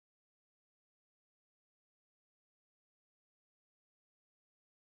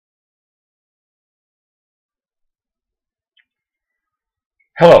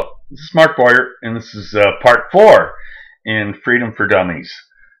Hello, this is Mark Boyer, and this is part 4 in Freedom for Dummies.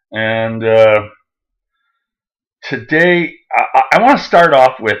 And today, I want to start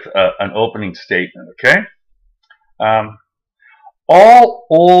off with an opening statement, okay? All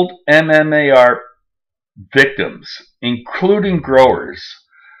old MMAR victims, including growers,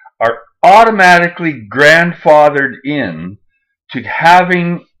 are automatically grandfathered in to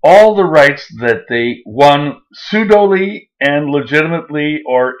having all the rights that they won pseudoli and legitimately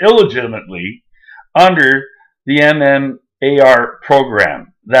or illegitimately under the MMAR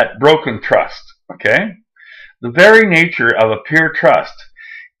program, that broken trust, okay? The very nature of a peer trust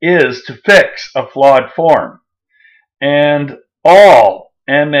is to fix a flawed form, and all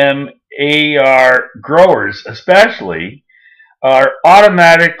MMAR growers especially are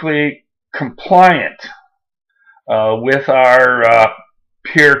automatically compliant with our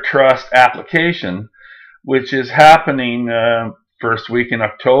peer trust application, which is happening first week in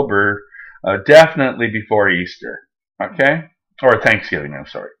October, definitely before Easter, okay? Or Thanksgiving, I'm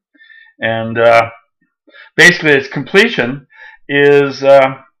sorry. And basically its completion is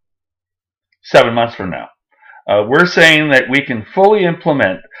 7 months from now. We're saying that we can fully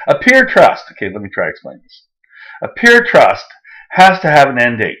implement a peer trust. Okay, let me try to explain this. A peer trust has to have an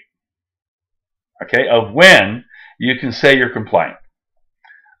end date, okay, of when you can say you're compliant.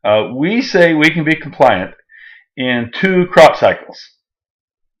 We say we can be compliant in 2 crop cycles,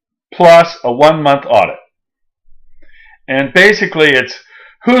 plus a 1-month audit. And basically it's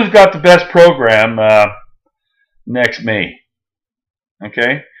who's got the best program next May.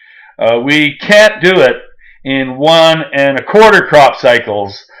 Okay? We can't do it in 1 1/4 crop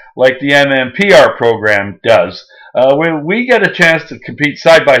cycles like the MMPR program does. We get a chance to compete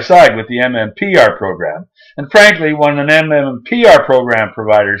side by side with the MMPR program. And frankly, when an MMPR program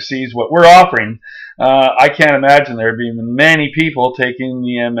provider sees what we're offering, I can't imagine there being many people taking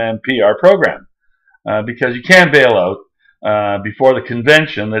the MMPR program because you can bail out before the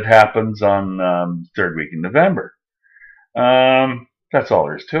convention that happens on 3rd week in November. That's all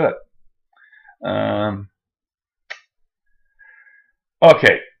there is to it.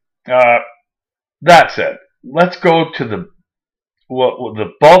 Okay, that said, let's go to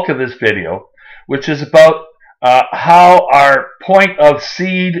the bulk of this video, which is about how our point of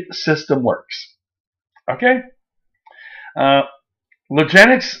seed system works. Okay?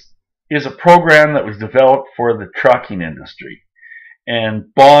 Logenics is a program that was developed for the trucking industry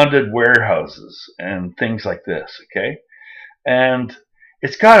and bonded warehouses and things like this. Okay? And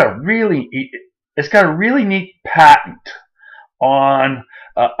it's got a really neat patent on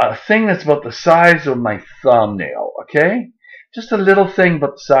a thing that's about the size of my thumbnail. Okay? Just a little thing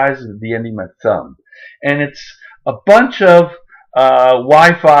about the size of the end of my thumb. And it's a bunch of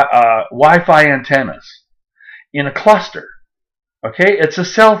Wi-Fi antennas in a cluster. Okay? It's a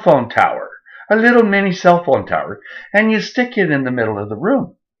cell phone tower. A little mini cell phone tower. And you stick it in the middle of the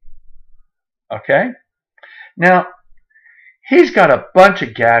room. Okay? Now, he's got a bunch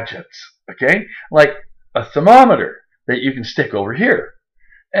of gadgets. Okay? Like a thermometer that you can stick over here.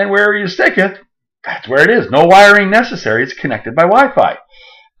 And where you stick it, that's where it is. No wiring necessary. It's connected by Wi-Fi.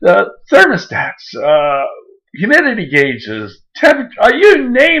 The thermostats, humidity gauges, temperature, you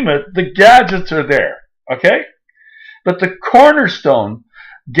name it, the gadgets are there. Okay? But the cornerstone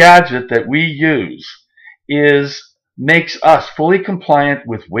gadget that we use makes us fully compliant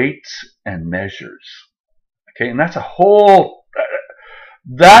with weights and measures. Okay? And that's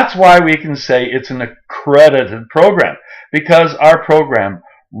that's why we can say it's an accredited program, because our program,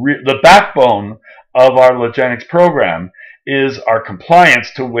 the backbone of our Logenics program, is our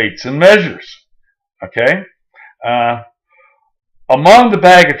compliance to weights and measures. Okay? Among the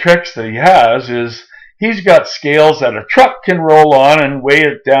bag of tricks that he has is he's got scales that a truck can roll on and weigh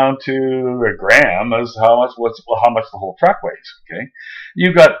it down to a gram as how much the whole truck weighs. Okay?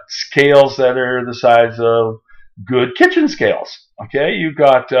 You've got scales that are the size of good kitchen scales. Okay? You've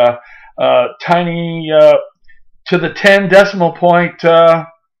got tiny to the 10 decimal point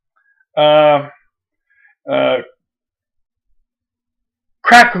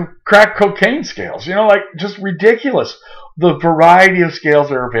crack cocaine scales, you know, like just ridiculous. The variety of scales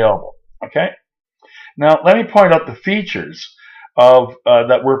that are available. Okay, now let me point out the features of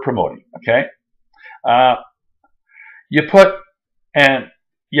that we're promoting. Okay, you put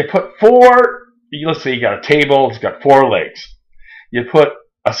 4. Let's say you got a table. It's got 4 legs. You put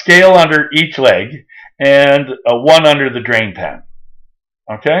a scale under each leg and one under the drain pan.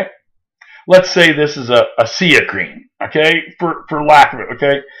 Okay. Let's say this is a sea green, okay, for lack of it,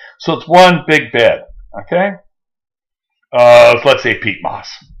 okay? So it's one big bed, okay? Let's say peat moss,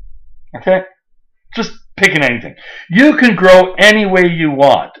 okay? Just picking anything. You can grow any way you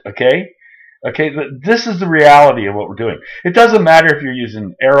want, okay? Okay, this is the reality of what we're doing. It doesn't matter if you're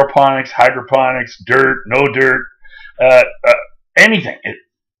using aeroponics, hydroponics, dirt, no dirt, anything.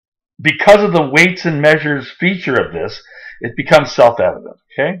 Because of the weights and measures feature of this, it becomes self-evident,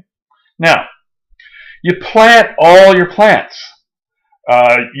 okay? Now, you plant all your plants.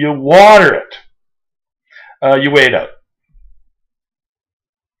 You water it. You weigh it out.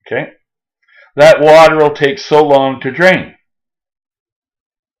 Okay? That water will take so long to drain.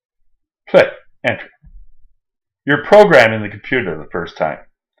 Click, enter. You're programming the computer the first time.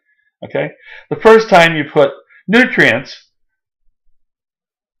 Okay? The first time you put nutrients,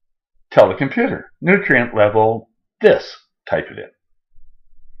 tell the computer, nutrient level this, type it in.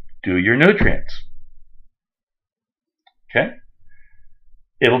 Do your nutrients. Okay?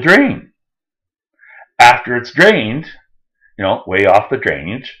 It'll drain. After it's drained, weigh off the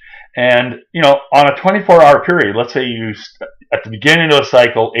drainage, and, on a 24-hour period, let's say you, at the beginning of a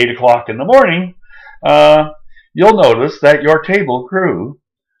cycle, 8 o'clock in the morning, you'll notice that your table grew,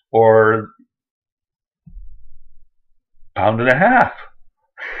 or pound and a half.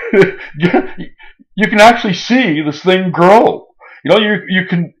 You can actually see this thing grow. You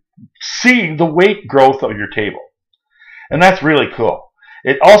can see the weight growth of your table. And that's really cool.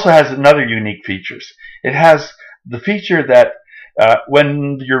 It also has another unique features. It has the feature that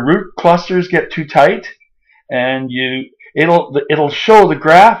when your root clusters get too tight, and it'll show, the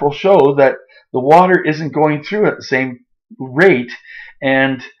graph will show that the water isn't going through at the same rate,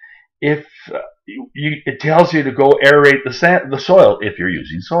 and if it tells you to go aerate the soil if you're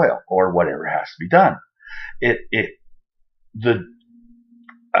using soil or whatever has to be done.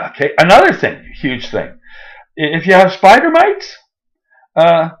 Okay, another thing, huge thing. If you have spider mites,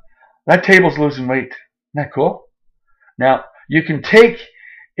 that table's losing weight. Isn't that cool? Now, you can take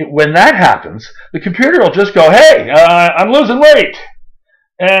it, when that happens, the computer will just go, hey, I'm losing weight.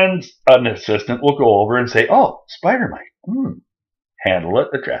 And an assistant will go over and say, oh, spider mite. Handle it,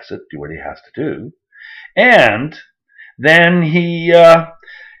 address it, do what he has to do. And then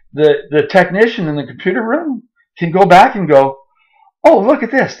the technician in the computer room can go back and go, oh, look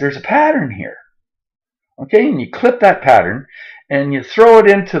at this, there's a pattern here. Okay, and you clip that pattern and you throw it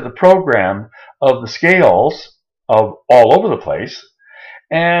into the program of the scales of all over the place,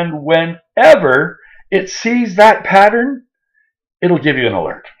 and whenever it sees that pattern, it'll give you an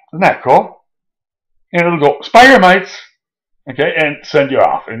alert. Isn't that cool? And it'll go, spider mites, okay, and send you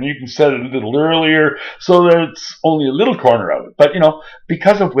off. And you can set it a little earlier so that it's only a little corner of it. But,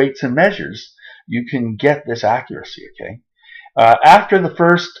 because of weights and measures, you can get this accuracy, okay? After the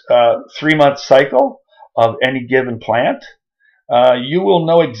first 3-month cycle of any given plant, you will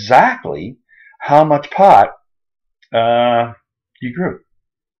know exactly how much pot you grew.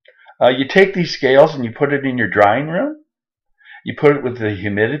 You take these scales and you put it in your drying room. You put it with the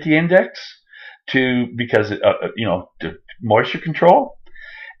humidity index because to moisture control.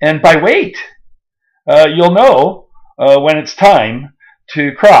 And by weight, you'll know when it's time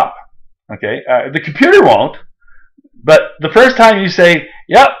to crop. Okay, the computer won't, but the first time you say,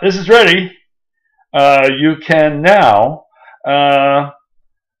 "Yep, this is ready," you can now.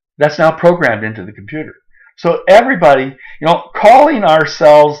 That's now programmed into the computer. So everybody, calling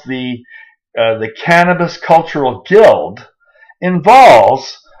ourselves the Cannabis Cultural Guild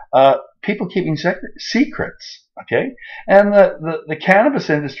involves people keeping secrets, okay? And the cannabis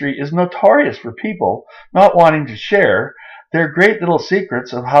industry is notorious for people not wanting to share their great little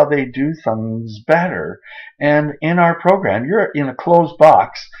secrets of how they do things better. And in our program, you're in a closed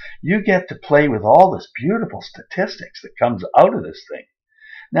box. You get to play with all this beautiful statistics that comes out of this thing.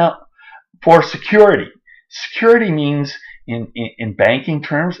 Now, for security. Security means, in banking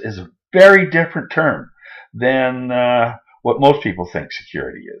terms, is a very different term than what most people think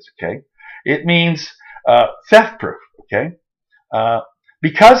security is, okay? It means theft-proof, okay?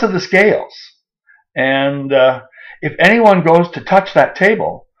 Because of the scales. And if anyone goes to touch that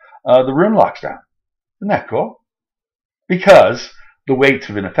table, the room locks down. Isn't that cool? Because the weights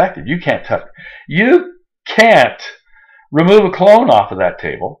have been affected. You can't touch. You can't remove a clone off of that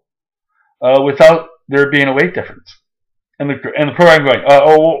table without there being a weight difference. And the program going,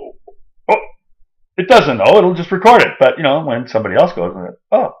 oh, it doesn't know. It'll just record it. But, when somebody else goes,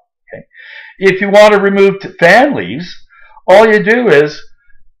 oh, okay. If you want to remove fan leaves, all you do is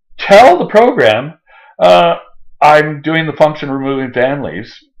tell the program, I'm doing the function removing fan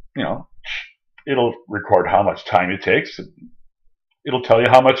leaves. It'll record how much time it takes. It'll tell you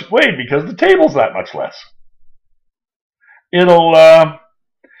how much it weighed because the table's that much less. It'll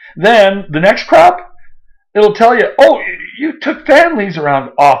then the next crop, it'll tell you, oh, you took fan leaves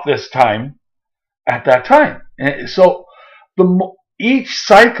off this time. at that time. And so each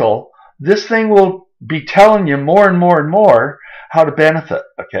cycle, this thing will be telling you more and more and more how to benefit.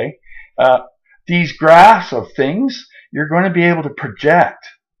 Okay, these graphs of things you're going to be able to project.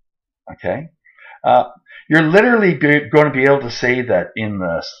 Okay, you're literally going to be able to say that in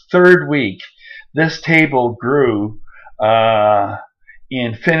the third week, this table grew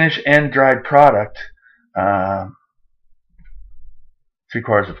in finished and dried product 3/4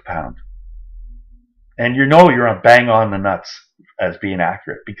 of a pound. And you know you're on bang on the nuts as being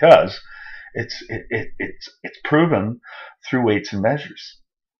accurate because it's proven through weights and measures.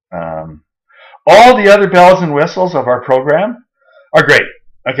 All the other bells and whistles of our program are great.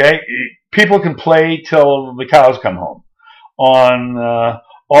 Okay, people can play till the cows come home on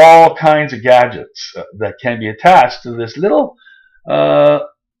all kinds of gadgets that can be attached to this little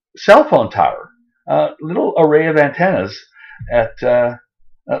cell phone tower, little array of antennas at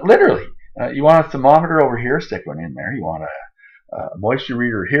literally. You want a thermometer over here, stick one in there. You want a moisture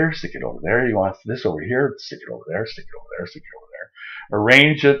reader here, stick it over there. You want this over here, stick it over there, stick it over there, stick it over there.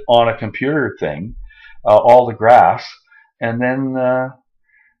 Arrange it on a computer thing, all the graphs, and then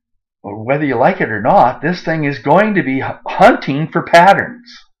whether you like it or not, this thing is going to be hunting for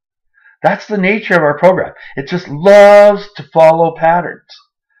patterns. That's the nature of our program. It just loves to follow patterns.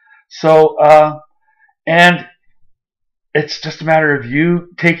 So, and it's just a matter of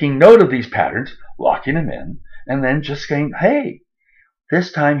you taking note of these patterns, locking them in, and then just saying, hey,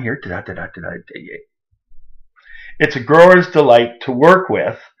 this time here, it's a grower's delight to work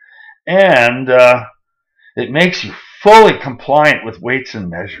with, and it makes you fully compliant with weights and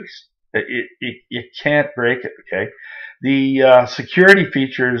measures. You can't break it, okay? The security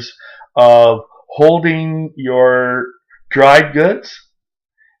features of holding your dried goods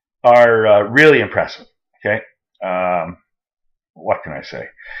are really impressive, okay? What can I say?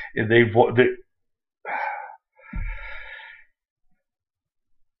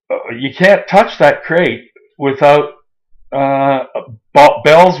 You can't touch that crate without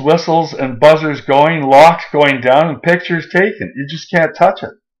bells, whistles, and buzzers going, locks going down, and pictures taken. You just can't touch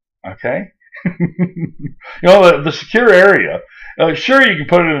it. Okay? You know, the secure area, sure, you can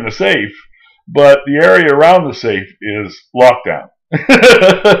put it in a safe, but the area around the safe is locked down.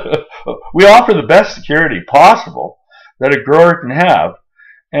 We offer the best security possible that a grower can have,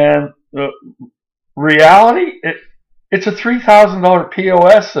 and the reality, it's a $3,000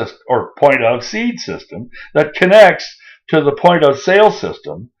 POS system, or point of seed system, that connects to the point of sale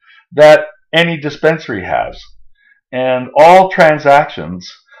system that any dispensary has. And all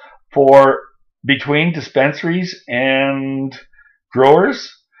transactions between dispensaries and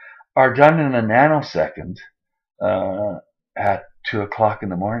growers are done in a nanosecond at 2 o'clock in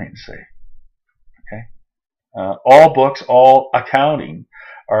the morning, say. Okay, all books, all accounting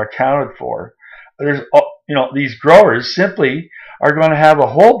are accounted for. There's, these growers simply are going to have a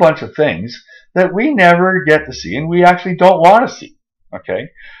whole bunch of things that we never get to see, and we actually don't want to see. Okay,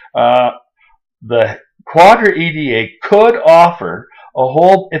 the Quadra EDA could offer a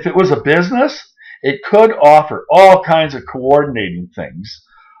whole, if it was a business, it could offer all kinds of coordinating things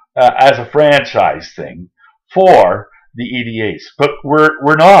as a franchise thing for the EDAs, but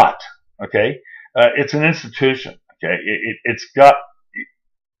we're not. Okay, it's an institution. Okay,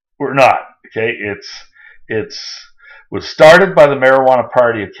 we're not. Okay, it was started by the Marijuana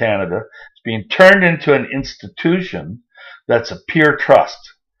Party of Canada. It's being turned into an institution that's a peer trust,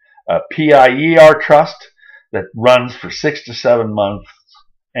 a PIER trust that runs for 6 to 7 months,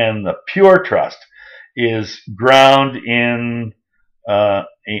 and the Pure Trust is ground in.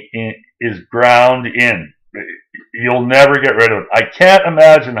 You'll never get rid of it. I can't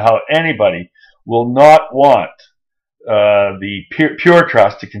imagine how anybody will not want the Pure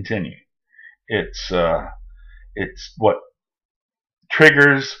Trust to continue. It's what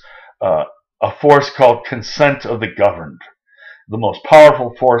triggers a force called consent of the governed, the most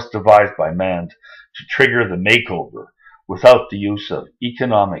powerful force devised by man to trigger the makeover without the use of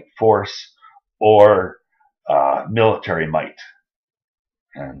economic force or military might.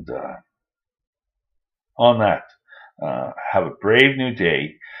 And on that, have a brave new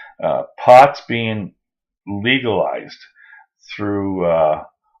day. Pot's being legalized through a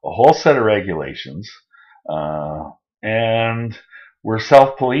whole set of regulations, and we're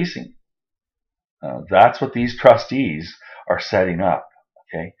self-policing. That's what these trustees are setting up.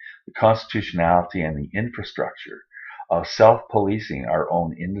 Okay, the constitutionality and the infrastructure of self-policing our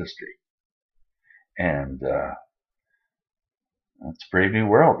own industry, and it's a brave new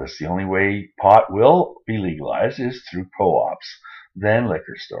world. That's the only way pot will be legalized is through co-ops, then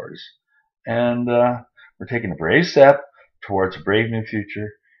liquor stores, and we're taking a brave step towards a brave new future.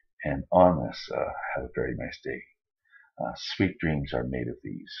 And on this, have a very nice day. Sweet dreams are made of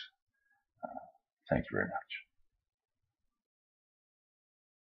these. Thank you very much.